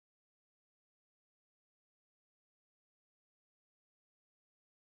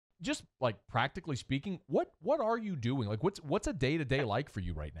just like practically speaking, what are you doing? Like, what's a day-to-day like for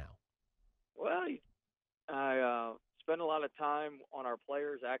you right now? Well, I spend a lot of time on our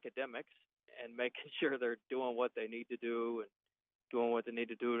players' academics and making sure they're doing what they need to do and doing what they need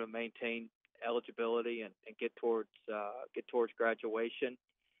to do to maintain eligibility and get towards graduation.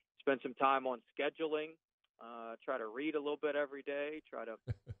 Spend some time on scheduling. Try to read a little bit every day. Try to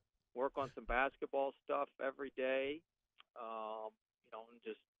work on some basketball stuff every day. And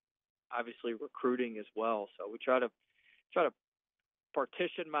just obviously recruiting as well. So we try to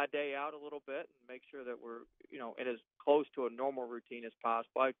partition my day out a little bit and make sure that we're in as close to a normal routine as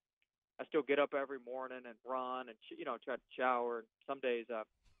possible. I still get up every morning and run and try to shower. Some days I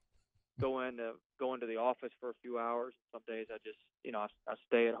go into the office for a few hours. Some days I just I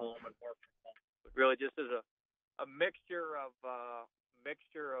stay at home and work from home. But really, just as a mixture of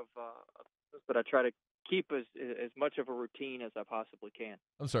but I try to keep as much of a routine as I possibly can.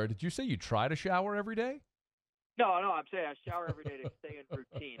 I'm sorry, did you say you try to shower every day? No, I'm saying I shower every day to stay in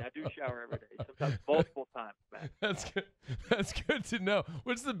routine. I do shower every day, sometimes multiple times, man. That's good. That's good to know.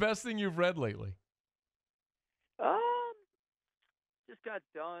 What's the best thing you've read lately? Um, just got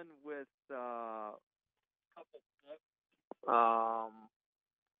done with a couple books.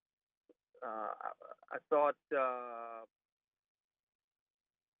 I thought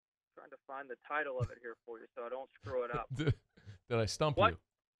trying to find the title of it here for you so I don't screw it up. Did I stump What?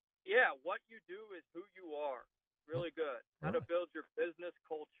 you? Yeah, what you do is who you are. Really good. How to build your business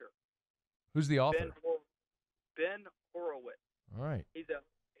culture. Who's the author? Ben Horowitz. All right. It's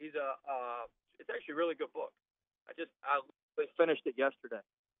actually a really good book. I finished it yesterday.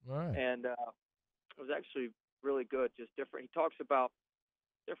 All right. And it was actually really good. Just different. He talks about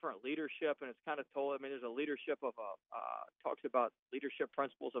different leadership, and it's kind of told. I mean, there's a leadership of talks about leadership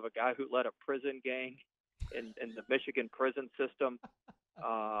principles of a guy who led a prison gang in the Michigan prison system.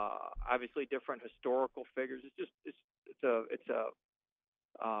 Obviously, different historical figures. It's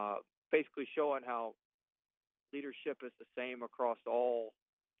basically showing how leadership is the same across all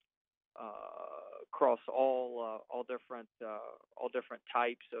different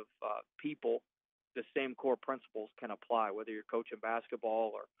types of people. The same core principles can apply whether you're coaching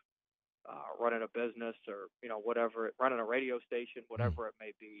basketball or running a business or whatever, running a radio station, whatever it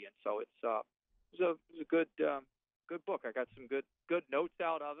may be. And so it was a good book. I got some good notes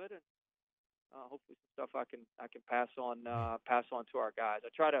out of it, and hopefully some stuff I can pass on to our guys. I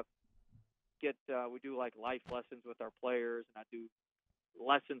try to get we do like life lessons with our players, and I do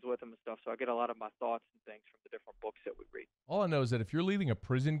lessons with them and stuff. So I get a lot of my thoughts and things from the different books that we read. All I know is that if you're leading a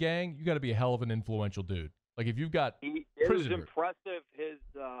prison gang, you got to be a hell of an influential dude. Like if you've got It was impressive. It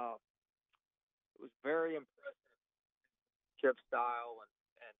was very impressive. Chip style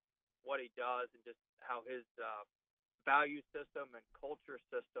and what he does, and just how his value system and culture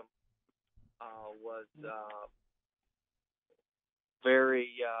system was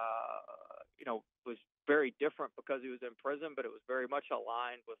very was very different because he was in prison, but it was very much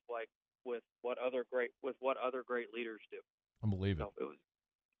aligned with what other great leaders do. I believe it. So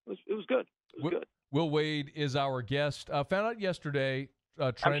it was good. It was good. Will Wade is our guest. Found out yesterday.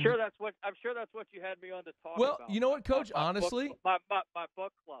 I'm sure that's what you had me on to talk about. Well, you know what, Coach? Honestly, my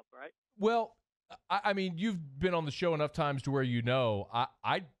book club, right? Well, I mean, you've been on the show enough times to where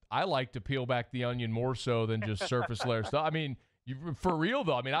I like to peel back the onion more so than just surface layer stuff. I mean, for real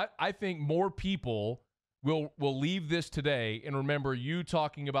though. I mean, I think more people will leave this today and remember you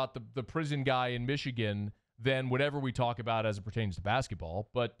talking about the prison guy in Michigan than whatever we talk about as it pertains to basketball.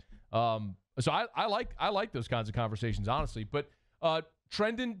 But so I like those kinds of conversations, honestly. But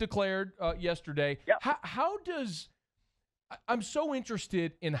Trendon declared yesterday. Yep. How does I'm so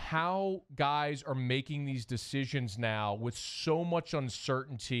interested in how guys are making these decisions now with so much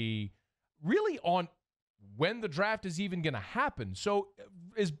uncertainty, really on when the draft is even going to happen. So,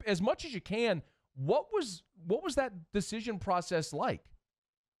 as much as you can, what was that decision process like?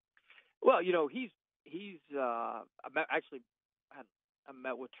 Well, he's I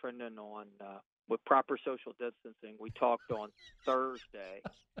met with Trendon on with proper social distancing. We talked on Thursday.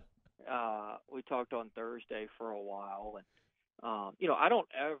 We talked on Thursday for a while, and I don't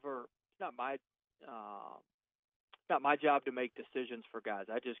ever. It's not my job to make decisions for guys.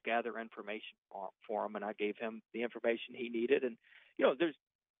 I just gather information for him, and I gave him the information he needed. And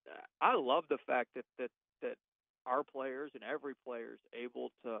I love the fact that our players and every player is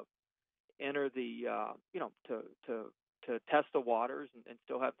able to enter the to test the waters and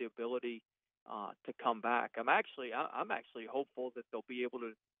still have the ability to come back. I'm actually hopeful that they'll be able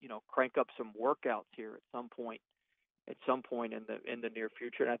to crank up some workouts here at some point in the near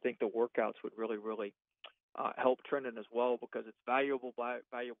future. And I think the workouts would really help Trendon as well, because it's valuable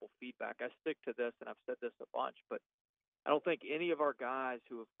feedback. I stick to this, and I've said this a bunch, but I don't think any of our guys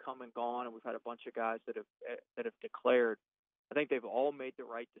who have come and gone, and we've had a bunch of guys that have declared, I think they've all made the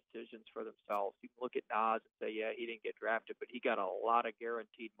right decisions for themselves. You can look at Nas and say, yeah, he didn't get drafted, but he got a lot of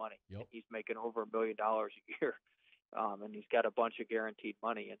guaranteed money. Yep. He's making over $1 million a year, and he's got a bunch of guaranteed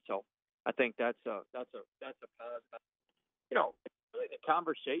money. And so I think that's a positive. Really the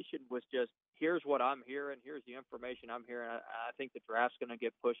conversation was just, here's what I'm hearing, here's the information I'm hearing. I think the draft's going to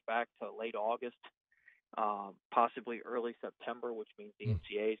get pushed back to late August, possibly early September, which means the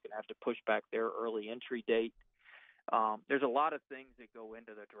NCAA is going to have to push back their early entry date. There's a lot of things that go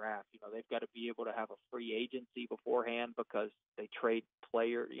into the draft. They've got to be able to have a free agency beforehand, because they trade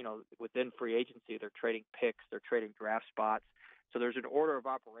within free agency, they're trading picks, they're trading draft spots. So there's an order of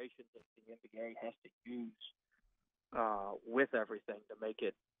operations that the NBA has to use with everything to make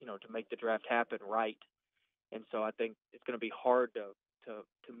the draft happen right. And so I think it's going to be hard to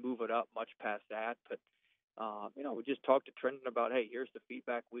move it up much past that. But we just talked to Trendon about, hey, here's the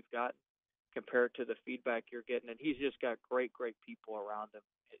feedback we've gotten compared to the feedback you're getting, and he's just got great people around him.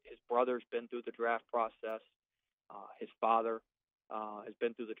 His brother's been through the draft process. His father has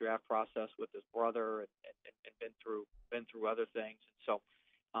been through the draft process with his brother, and been through other things. And so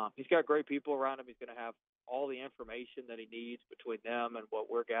he's got great people around him. He's going to have all the information that he needs between them and what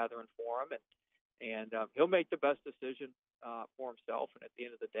we're gathering for him, and he'll make the best decision for himself. And at the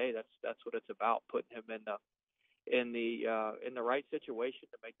end of the day, that's what it's about, putting him in the right situation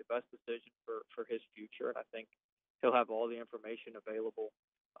to make the best decision for his future. And I think he'll have all the information available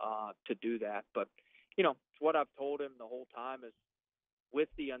to do that. But it's what I've told him the whole time is, with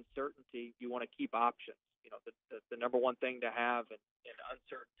the uncertainty, you want to keep options. The number one thing to have in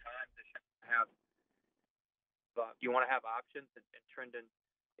uncertain times is you want to have options, and Trendon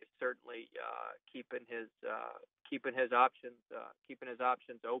is certainly keeping his options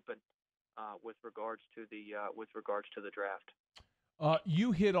open with regards to the draft.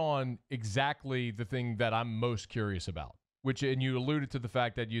 You hit on exactly the thing that I'm most curious about, and you alluded to the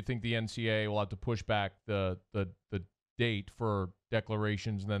fact that you think the NCAA will have to push back the date for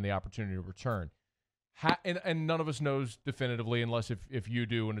declarations and then the opportunity to return. And none of us knows definitively, unless if you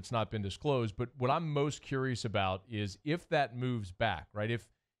do and it's not been disclosed. But what I'm most curious about is if that moves back, right? If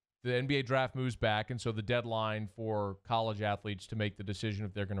the NBA draft moves back, and so the deadline for college athletes to make the decision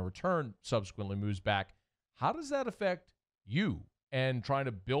if they're going to return subsequently moves back, how does that affect you and trying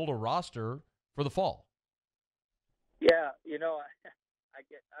to build a roster for the fall? Yeah,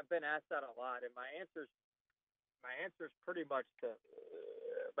 I've been asked that a lot, and my answer's pretty much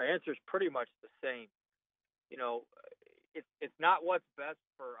the same. It's not what's best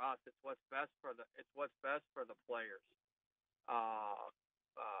for us; it's what's best for the players.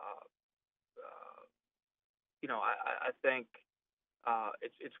 I think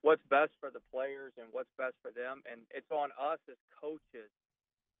it's what's best for the players and what's best for them, and it's on us as coaches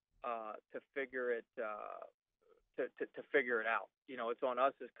to figure it to figure it out. It's on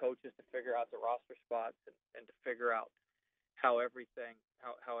us as coaches to figure out the roster spots and to figure out how everything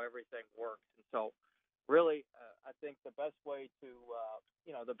works. And so, really, I think the best way to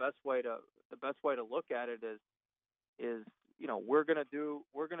look at it is we're gonna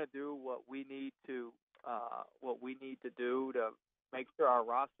do what we need to do to make sure our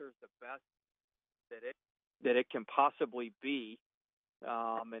roster is the best that it can possibly be,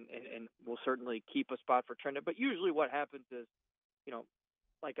 and we'll certainly keep a spot for Trendon. But usually, what happens is,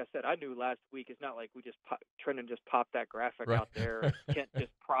 like I said, I knew last week. It's not like Trendon just popped that graphic right. out there. Kent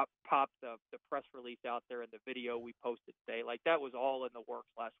just popped the press release out there and the video we posted today. Like, that was all in the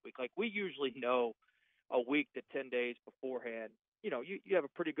works last week. Like, we usually know a week to 10 days beforehand. You have a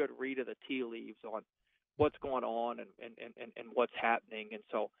pretty good read of the tea leaves on what's going on and what's happening. And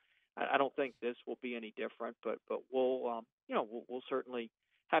so I don't think this will be any different, but we'll certainly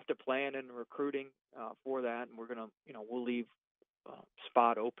have to plan in recruiting for that. And we're going to, we'll leave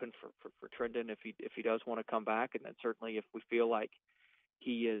spot open for Trendon if he does want to come back. And then certainly if we feel like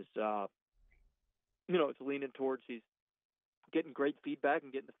he is, it's leaning towards he's getting great feedback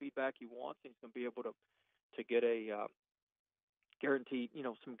and getting the feedback he wants, and he's going to be able to get a guaranteed,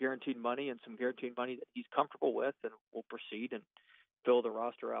 some guaranteed money and some guaranteed money that he's comfortable with, and we'll proceed and fill the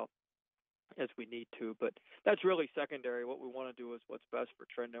roster out as we need to. But that's really secondary. What we want to do is what's best for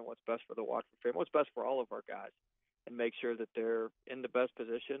Trendon, what's best for the Watford family, what's best for all of our guys, and make sure that they're in the best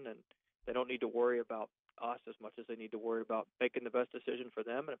position and they don't need to worry about us as much as they need to worry about making the best decision for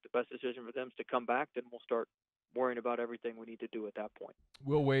them. And if the best decision for them is to come back, then we'll start worrying about everything we need to do at that point.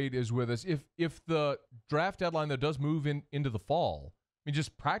 Will Wade is with us. If the draft deadline, though, does move into the fall, I mean,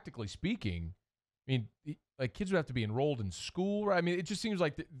 just practically speaking, I mean, like kids would have to be enrolled in school, right? I mean, it just seems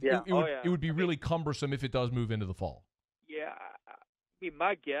like it would be really cumbersome if it does move into the fall. Yeah, I mean,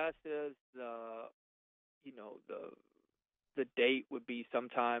 my guess is the date would be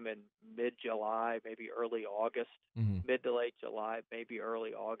sometime in mid-July, maybe early August, mid to late July, maybe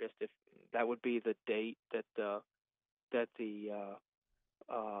early August. If that would be the date that the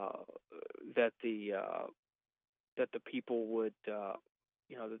people would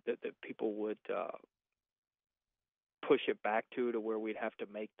that people would push it back to where we'd have to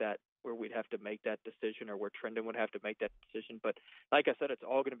make that decision, or where Trendon would have to make that decision. But like I said, it's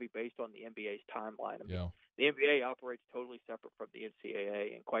all going to be based on the NBA's timeline. I mean, the NBA operates totally separate from the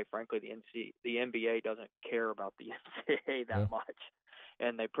NCAA, and quite frankly, the NBA doesn't care about the NCAA that much,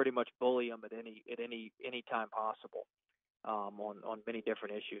 and they pretty much bully them at any time possible on many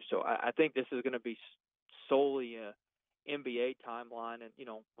different issues. So I think this is going to be solely a NBA timeline, and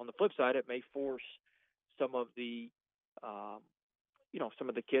on the flip side, it may force some of the some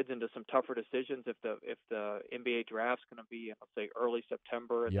of the kids into some tougher decisions if the NBA draft's going to be, let's say, early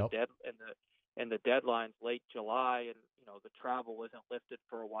September, and the deadline's late July, and the travel isn't lifted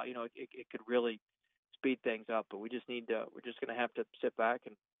for a while. It could really speed things up. But we're just going to have to sit back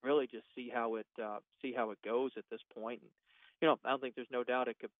and really just see how it goes at this point. And I don't think there's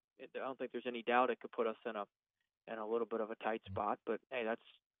any doubt it could put us in a little bit of a tight spot. But hey,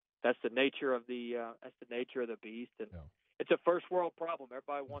 that's the nature of the beast, and it's a first world problem.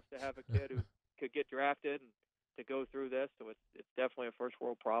 Everybody wants to have a kid who could get drafted and to go through this, so it's definitely a first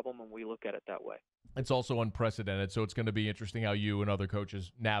world problem, and we look at it that way. It's also unprecedented, so it's going to be interesting how you and other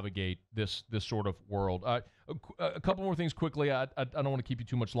coaches navigate this sort of world. A couple more things quickly. I don't want to keep you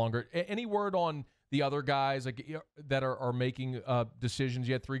too much longer. Any word on the other guys that are making decisions?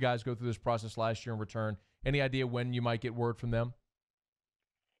 You had 3 guys go through this process last year and return. Any idea when you might get word from them?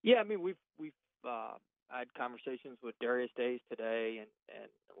 Yeah, I mean, we've I had conversations with Darius Days today, and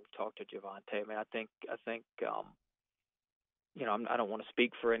we talked to Javonte. I mean, I think I don't want to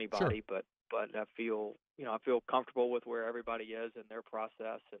speak for anybody, but I feel comfortable with where everybody is in their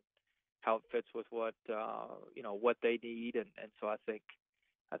process and how it fits with what they need, and so I think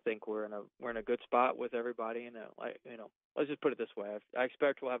we're in a good spot with everybody, and let's just put it this way: I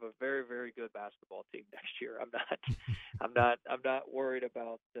expect we'll have a very, very good basketball team next year. I'm not worried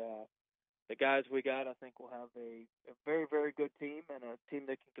about the guys we got. I think we'll have a very, very good team, and a team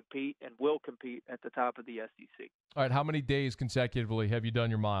that can compete and will compete at the top of the SEC. All right, how many days consecutively have you done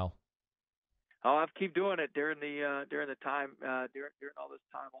your mile? Oh, I keep doing it during the time during all this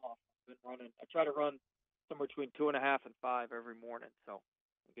time off. I've been running. I try to run somewhere between 2.5 and 5 every morning. So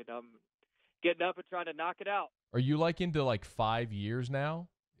getting up and trying to knock it out. Are you into 5 years now?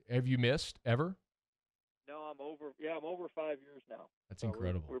 Have you missed ever? No, I'm over. Yeah, I'm over 5 years now. That's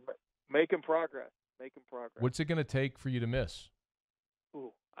incredible. We're making progress. What's it going to take for you to miss?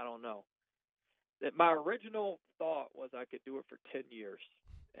 Ooh, I don't know. My original thought was I could do it for 10 years.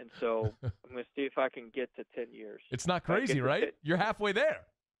 And so I'm going to see if I can get to 10 years. It's not crazy, right? You're halfway there.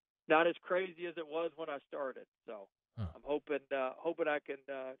 Not as crazy as it was when I started. So I'm hoping I can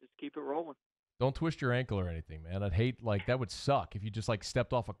just keep it rolling. Don't twist your ankle or anything, man. I'd hate, that would suck if you just,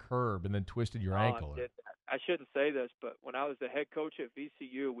 stepped off a curb and then twisted your ankle. I shouldn't say this, but when I was the head coach at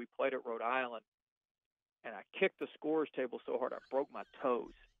VCU, we played at Rhode Island, and I kicked the scores table so hard I broke my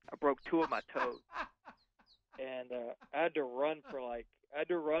toes. I broke 2 of my toes. And I had to run for a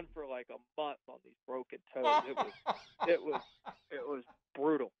month on these broken toes. It was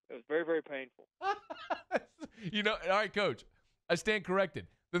brutal. It was very, very painful. All right, Coach, I stand corrected.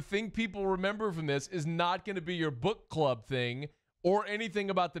 The thing people remember from this is not going to be your book club thing or anything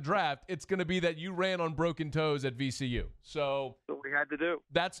about the draft. It's going to be that you ran on broken toes at VCU. So we had to do.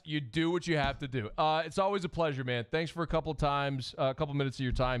 You do what you have to do. It's always a pleasure, man. Thanks for a couple minutes of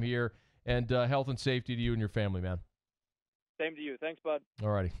your time here, and health and safety to you and your family, man. Same to you. Thanks, bud. All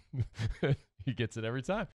righty. He gets it every time.